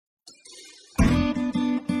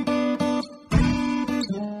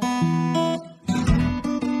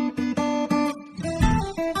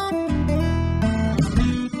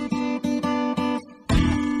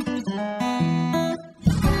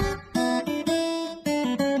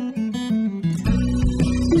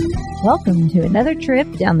Welcome to another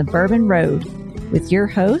trip down the Bourbon Road with your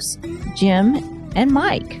hosts, Jim and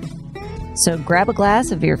Mike. So grab a glass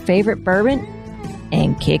of your favorite bourbon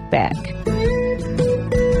and kick back.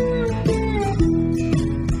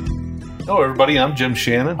 Hello, everybody. I'm Jim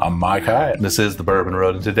Shannon. I'm Mike Hyatt. This is the Bourbon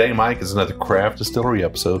Road, and today, Mike, is another craft distillery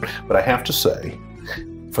episode. But I have to say,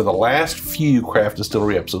 for the last few craft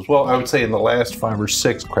distillery episodes, well, I would say in the last 5 or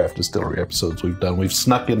 6 craft distillery episodes we've done, we've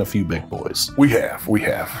snuck in a few big boys. We have.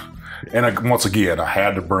 And once again, I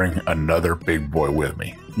had to bring another big boy with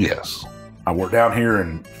me. Yes. We're down here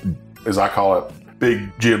in, as I call it,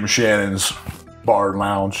 Big Jim Shannon's bar and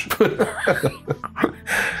lounge.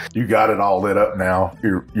 You got it all lit up now,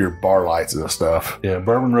 your bar lights and stuff. Yeah,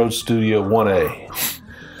 Bourbon Road Studio 1A.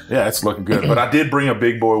 Yeah, it's looking good. But I did bring a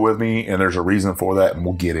big boy with me, and there's a reason for that, and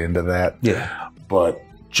we'll get into that. Yeah. But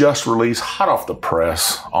just released, hot off the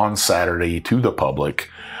press on Saturday to the public,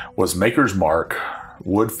 was Maker's Mark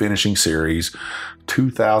Wood Finishing Series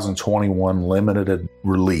 2021 limited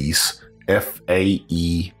release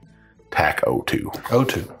FAE-02.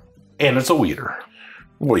 02. And it's a weeder.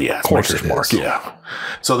 Well, yeah, it's Maker's Mark, yeah.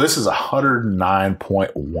 So this is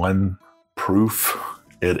 109.1 proof.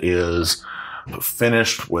 It is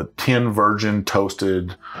finished with 10 virgin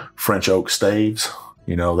toasted French oak staves.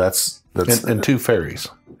 You know, that's and 2 fairies.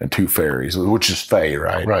 And 2 fairies, which is FAE,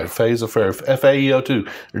 right? Right, FAE is a fairy. FAE-02.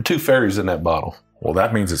 There are 2 fairies in that bottle. Well,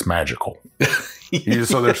 that means it's magical.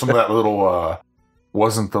 So there's some of that little,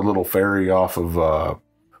 wasn't the little fairy off of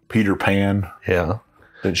Peter Pan? Yeah.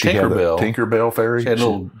 Did she have the Tinkerbell fairy? She had a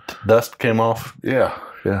little dust came off. Yeah.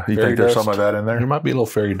 You think there's some of that in there? There might be a little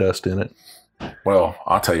fairy dust in it. Well,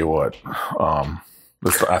 I'll tell you what.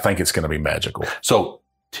 I think it's going to be magical. So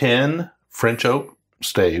 10 French oak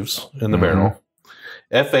staves in the barrel.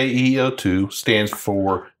 FAE-02 stands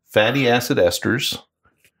for fatty acid esters.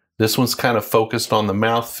 This one's kind of focused on the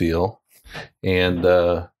mouthfeel. And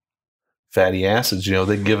fatty acids, you know,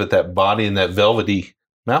 they give it that body and that velvety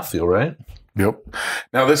mouthfeel, right? Yep.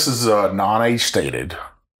 Now, this is non-age stated,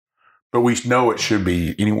 but we know it should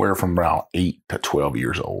be anywhere from around 8 to 12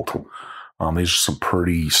 years old. These are some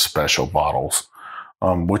pretty special bottles,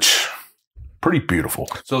 which pretty beautiful.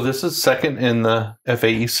 So this is second in the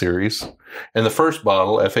FAE series. And the first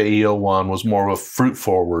bottle, FAE-01, was more of a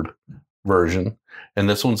fruit-forward version. And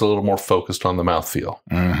this one's a little more focused on the mouthfeel.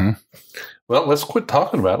 Mm-hmm. Well, let's quit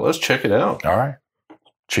talking about it. Let's check it out. All right.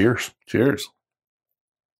 Cheers. Cheers.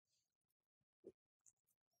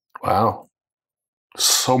 Wow.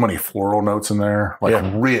 So many floral notes in there, like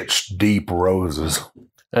rich, deep roses.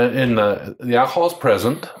 And the alcohol is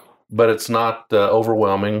present, but it's not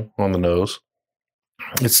overwhelming on the nose.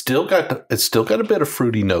 It's still got a bit of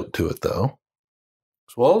fruity note to it, though,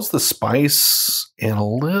 as well as the spice and a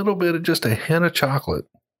little bit of just a hint of chocolate.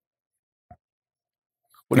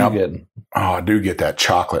 What are you getting? Oh, I do get that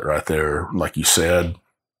chocolate right there, like you said.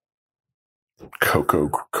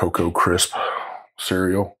 Cocoa Crisp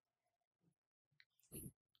cereal.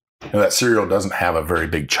 And that cereal doesn't have a very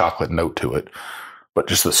big chocolate note to it, but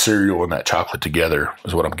just the cereal and that chocolate together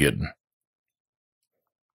is what I'm getting.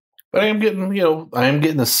 But I am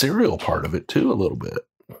getting the cereal part of it too a little bit.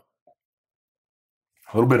 A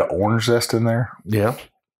little bit of orange zest in there. Yeah.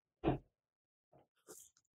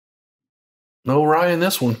 No rye in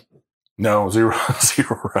this one. No, zero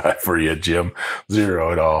rye for you, Jim.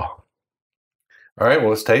 Zero at all. All right,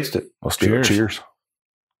 well, let's taste it. Let's do it. Cheers.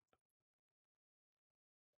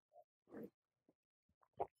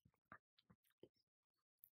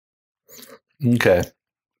 Okay.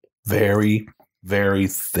 Very, very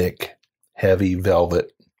thick, heavy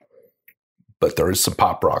velvet. But there is some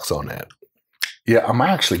pop rocks on that. Yeah, I'm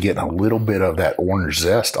actually getting a little bit of that orange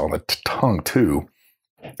zest on the tongue, too.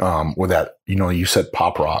 With that, you said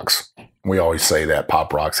pop rocks. We always say that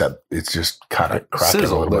pop rocks, that it's just kind of cracking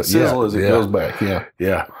a little bit. Sizzle as it goes back, yeah.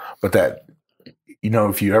 Yeah, but that,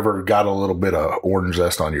 if you ever got a little bit of orange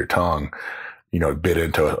zest on your tongue, bit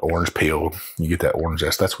into an orange peel, you get that orange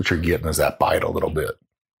zest. That's what you're getting, is that bite a little bit.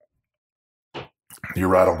 You're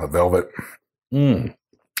right on the velvet. A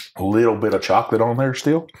little bit of chocolate on there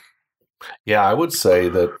still. Yeah, I would say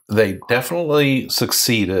that they definitely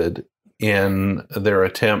succeeded in their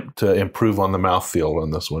attempt to improve on the mouthfeel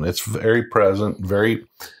on this one. It's very present, very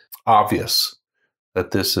obvious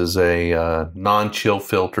that this is a non-chill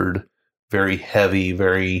filtered, very heavy,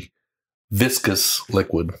 very viscous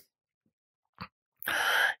liquid.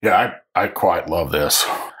 Yeah, I quite love this.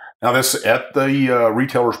 Now, this at the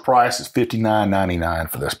retailer's price is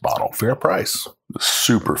 $59.99 for this bottle. Fair price.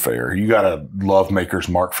 Super fair. You got to love Maker's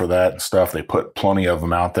Mark for that and stuff. They put plenty of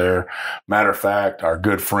them out there. Matter of fact, our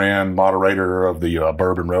good friend, moderator of the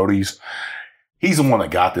Bourbon Roadies, he's the one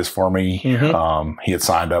that got this for me. Mm-hmm. He had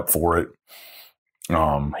signed up for it.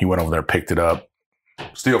 He went over there, picked it up.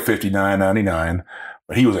 Still $59.99,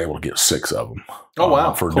 but he was able to get 6 of them. Oh,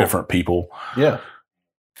 wow. For cool. different people. Yeah.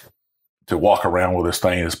 To walk around with this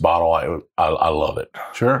thing, this bottle, I love it.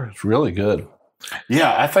 Sure. It's really good.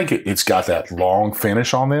 Yeah, I think it's got that long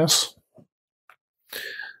finish on this.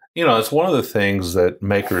 You know, it's one of the things that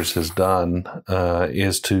Makers has done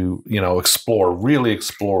is to, really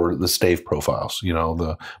explore the stave profiles,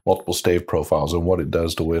 the multiple stave profiles and what it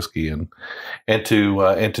does to whiskey and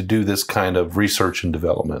to do this kind of research and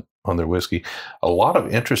development on their whiskey. A lot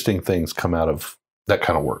of interesting things come out of that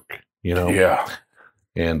kind of work, Yeah.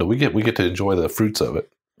 And we get to enjoy the fruits of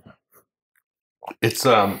it. It's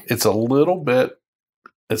got a little bit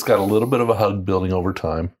of a hug building over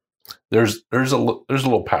time. There's a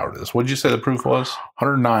little power to this. What did you say the proof was?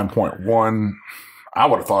 109.1. I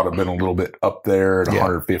would have thought it'd been a little bit up there at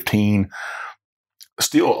 115.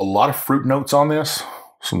 Still a lot of fruit notes on this.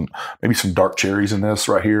 Maybe some dark cherries in this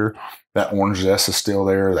right here. That orange zest is still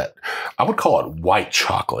there. That I would call it white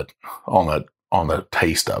chocolate on the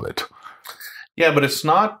taste of it. Yeah, but it's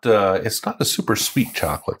not a super sweet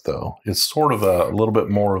chocolate though. It's sort of a little bit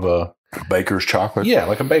more of a baker's chocolate. Yeah,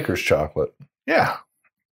 like a baker's chocolate. Yeah.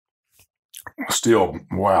 Still,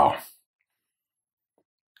 wow.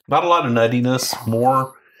 Not a lot of nuttiness,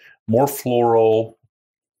 more floral.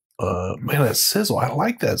 Man, that sizzle. I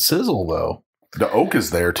like that sizzle though. The oak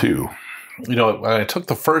is there too. When I took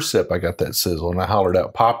the first sip, I got that sizzle and I hollered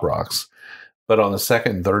out Pop Rocks. But on the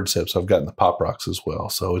second and third sips, I've gotten the Pop Rocks as well.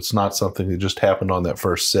 So it's not something that just happened on that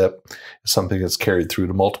first sip. It's something that's carried through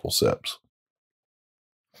to multiple sips.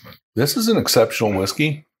 This is an exceptional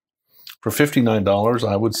whiskey. For $59,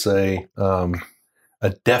 I would say a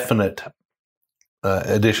definite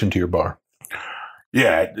addition to your bar.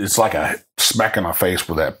 Yeah, it's like a smack in the face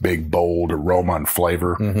with that big, bold aroma and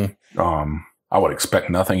flavor. Mm-hmm. I would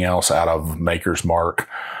expect nothing else out of Maker's Mark.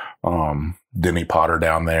 Denny Potter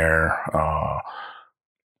down there.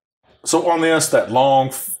 So on this, that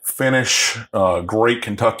long finish, great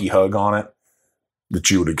Kentucky hug on it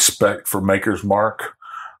that you would expect for Maker's Mark.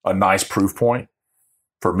 A nice proof point.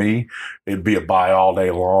 For me, it'd be a buy all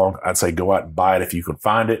day long. I'd say go out and buy it if you can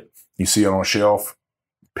find it. You see it on a shelf,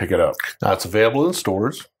 pick it up. Now, it's available in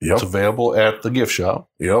stores. Yep. It's available at the gift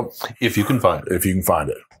shop. Yep. If you can find it. If you can find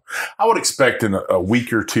it. I would expect in a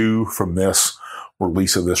week or two from this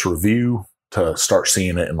release of this review to start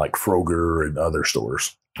seeing it in like Kroger and other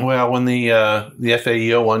stores. Well, when the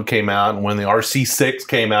FAE-01 came out and when the RC6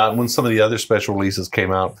 came out and when some of the other special releases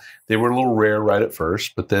came out, they were a little rare right at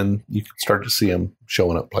first, but then you can start to see them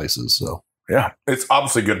showing up places. So yeah, it's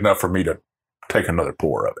obviously good enough for me to take another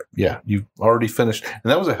pour of it. Yeah, you've already finished. And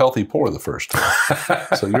that was a healthy pour the first time.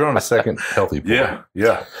 So you're on a second healthy pour. Yeah,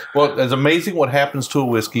 yeah. Well, it's amazing what happens to a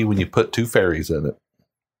whiskey when you put 2 fairies in it.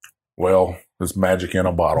 Well, it's magic in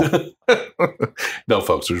a bottle. No,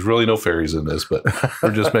 folks, there's really no fairies in this, but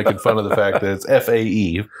we're just making fun of the fact that it's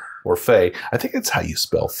FAE or FAE. I think that's how you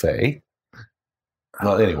spell FAE.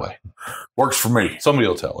 Well, anyway. Works for me. Somebody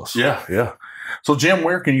will tell us. Yeah, yeah. So, Jim,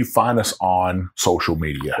 where can you find us on social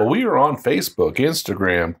media? Well, we are on Facebook,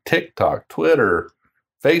 Instagram, TikTok, Twitter,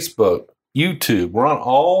 Facebook, YouTube. We're on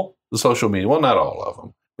all the social media. Well, not all of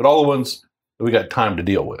them, but all the ones that we got time to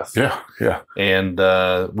deal with. Yeah, yeah. And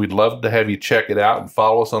we'd love to have you check it out and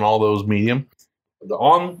follow us on all those medium.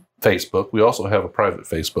 On Facebook, we also have a private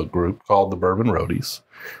Facebook group called the Bourbon Roadies.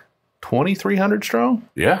 2,300 strong?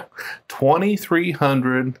 Yeah.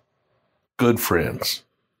 2,300 good friends.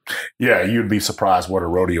 Yeah, you'd be surprised what a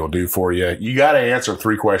roadie will do for you. You got to answer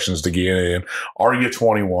 3 questions to get in. Are you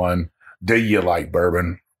 21? Do you like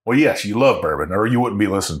bourbon? Well, yes, you love bourbon, or you wouldn't be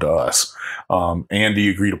listening to us. And do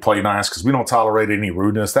you agree to play nice? Because we don't tolerate any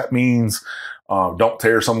rudeness. That means don't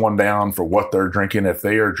tear someone down for what they're drinking. If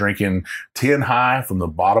they are drinking 10 high from the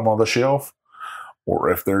bottom of the shelf, or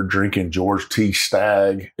if they're drinking George T.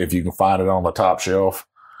 Stagg, if you can find it on the top shelf,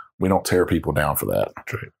 we don't tear people down for that.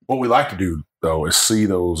 Right. What we like to do, though, is see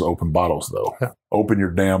those open bottles, though. Yeah. Open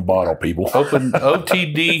your damn bottle, people. Open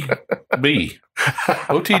OTDB.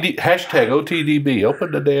 OTD, hashtag OTDB.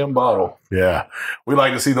 Open the damn bottle. Yeah. We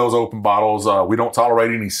like to see those open bottles. We don't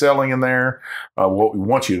tolerate any selling in there. What we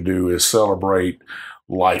want you to do is celebrate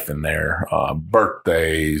life in there.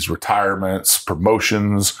 Birthdays, retirements,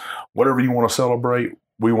 promotions, whatever you want to celebrate.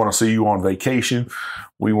 We want to see you on vacation.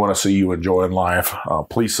 We want to see you enjoying life.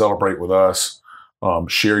 Please celebrate with us.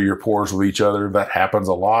 Share your pours with each other. That happens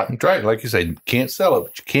a lot. That's right. Like you say, you can't sell it,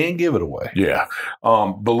 but you can give it away. Yeah.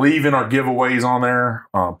 Believe in our giveaways on there.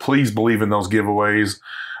 Please believe in those giveaways.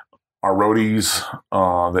 Our roadies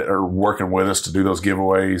that are working with us to do those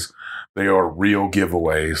giveaways, They are real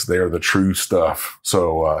giveaways. They are the true stuff.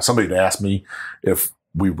 So somebody asked me if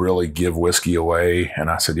we really give whiskey away, and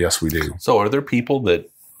I said, yes, we do. So are there people that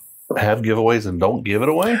have giveaways and don't give it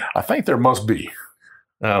away? I think there must be.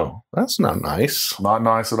 Oh, that's not nice. Not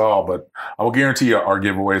nice at all, but I will guarantee you our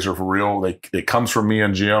giveaways are for real. It comes from me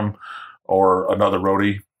and Jim or another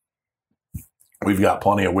roadie. We've got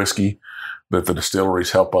plenty of whiskey that the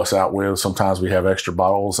distilleries help us out with. Sometimes we have extra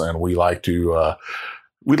bottles, and we like to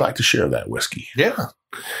share that whiskey. Yeah.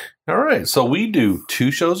 All right. So we do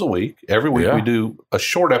 2 shows a week. Every week we do a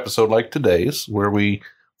short episode like today's, where we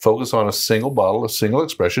focus on a single bottle, a single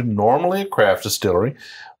expression, normally a craft distillery.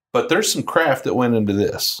 But there's some craft that went into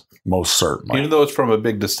this. Most certainly. Even though it's from a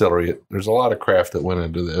big distillery, there's a lot of craft that went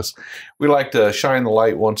into this. We like to shine the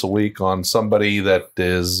light once a week on somebody that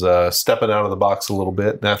is stepping out of the box a little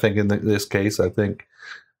bit. And I think in this case,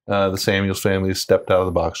 the Samuels family has stepped out of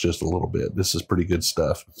the box just a little bit. This is pretty good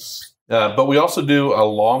stuff. But we also do a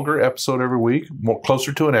longer episode every week,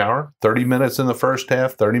 closer to an hour, 30 minutes in the first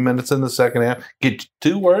half, 30 minutes in the second half. Get you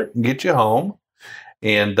to work and get you home.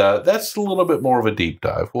 And that's a little bit more of a deep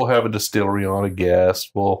dive. We'll have a distillery on, a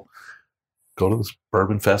guest. We'll go to this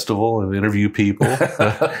bourbon festival and interview people.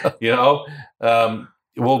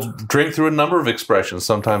 We'll drink through a number of expressions.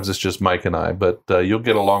 Sometimes it's just Mike and I, but you'll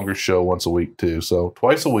get a longer show once a week too. So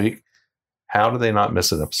twice a week. How do they not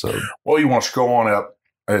miss an episode? Well, you want to scroll on up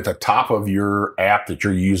at the top of your app that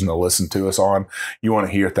you're using to listen to us on. You want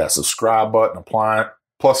to hit that subscribe button, apply it.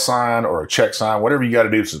 Plus sign or a check sign, whatever you got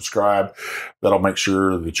to do to subscribe. That'll make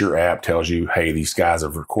sure that your app tells you, hey, these guys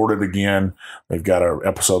have recorded again. They've got an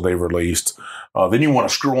episode they've released. Then you want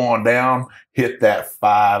to scroll on down, hit that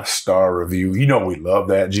 5-star review. You know we love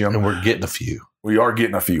that, Jim. And we're getting a few. We are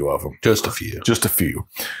getting a few of them. Just a few. Just a few.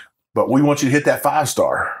 But we want you to hit that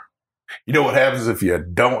 5-star. You know what happens if you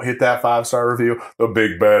don't hit that 5-star review? The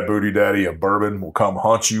big bad booty daddy of bourbon will come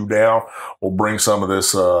hunt you down. We'll bring some of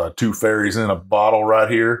this 2 fairies in a bottle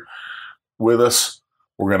right here with us.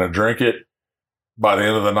 We're going to drink it. By the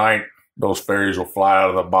end of the night, those fairies will fly out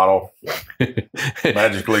of the bottle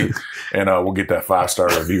magically, and we'll get that 5-star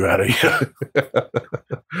review out of you.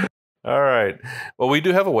 All right. Well, we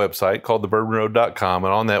do have a website called thebourbonroad.com,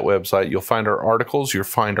 and on that website, you'll find our articles. You'll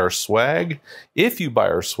find our swag. If you buy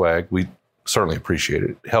our swag, we certainly appreciate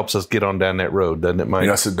it. It helps us get on down that road, doesn't it, Mike?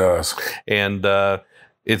 Yes, it does. And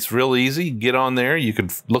it's real easy. Get on there. You can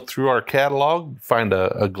look through our catalog, find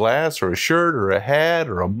a glass or a shirt or a hat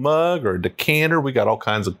or a mug or a decanter. We got all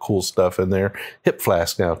kinds of cool stuff in there. Hip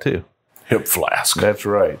flask now, too. Hip flask. That's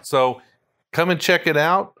right. So come and check it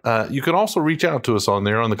out. You can also reach out to us on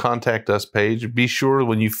there on the Contact Us page. Be sure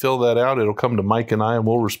when you fill that out, it'll come to Mike and I, and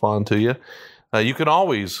we'll respond to you. You can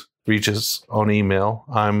always reach us on email.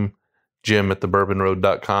 I'm Jim at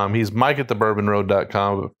thebourbonroad.com. He's Mike at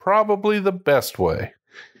thebourbonroad.com. But probably the best way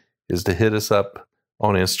is to hit us up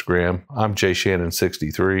on Instagram. I'm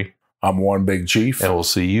JShannon63. I'm One Big Chief. And we'll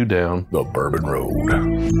see you down the Bourbon Road.